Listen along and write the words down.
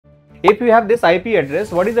if you have this IP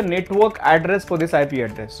address, what is the network address for this IP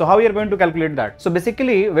address? So how you are going to calculate that? So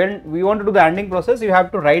basically, when we want to do the ANDing process, you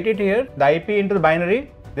have to write it here, the IP into the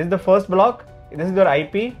binary. This is the first block, this is your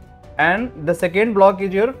IP, and the second block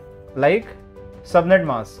is your like subnet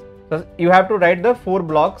mask. So you have to write the 4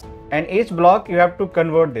 blocks, and each block you have to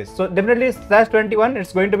convert this. So definitely /21,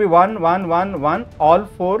 it's going to be 1 1 1 1 all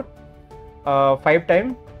 4 5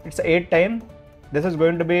 times, it's 8 times. This is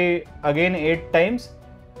going to be again 8 times,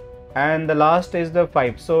 and the last is the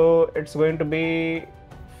 5, so it's going to be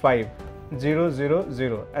 5 0 0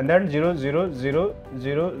 0, and then 0 0 0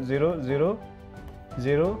 0 0 0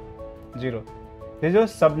 0 0. This is your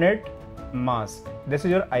subnet mask. This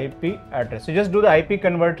is your IP address. So just do the IP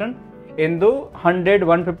conversion into 100,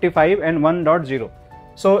 155 and 1.0.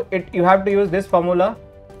 So you have to use this formula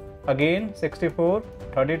again: 64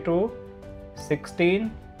 32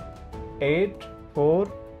 16 8 4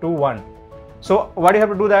 2 1. So what you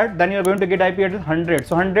have to do that, then you are going to get IP address 100.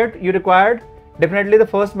 So 100 you required, definitely the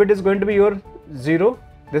first bit is going to be your 0.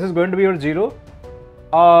 This is going to be your 0,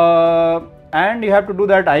 and you have to do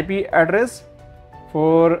that IP address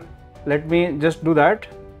for, let me just do that.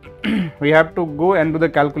 We have to go and do the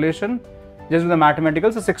calculation, just do the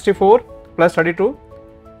mathematical. So 64 plus 32,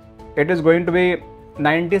 it is going to be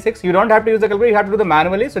 96. You don't have to use the calculator, you have to do the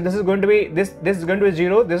manually. So this is going to be this is going to be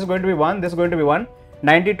 0, this is going to be 1, this is going to be 1,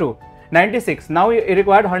 92, 96. Now you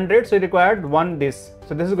required 100, so you required 1 this.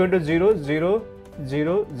 So this is going to 0 0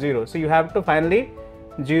 0 0. So you have to finally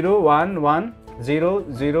 0 1 1 0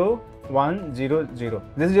 0 1 0 0.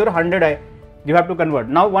 This is your 100 you have to convert.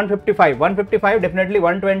 Now 155, definitely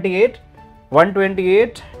 128,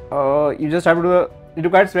 128, you just have to do it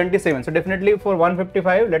requires 27. So definitely for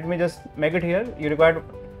 155, let me just make it here. You require,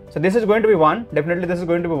 so this is going to be 1, definitely this is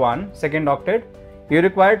going to be 1, second octet. You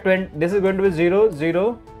require 20, this is going to be 0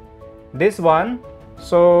 0, this 1,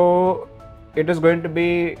 so it is going to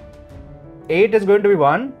be 8 is going to be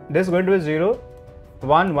 1, this is going to be 0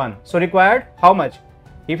 1 1. So required how much?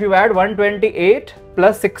 If you add 128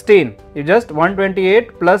 plus 16, you just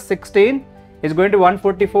 128 plus 16 is going to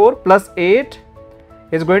 144 plus 8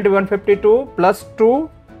 is going to be 152 plus 2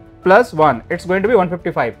 plus 1, it's going to be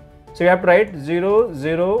 155. So you have to write 0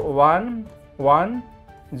 0 1 1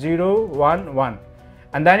 0 1 1,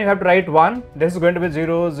 and then you have to write 1. This is going to be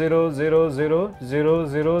 0 0 0 0 0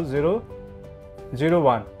 0 0 0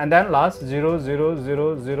 1, and then last 0 0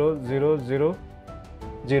 0 0 0 0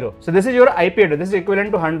 0. So this is your IP address. This is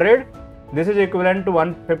equivalent to 100, this is equivalent to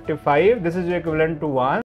 155, this is equivalent to 1.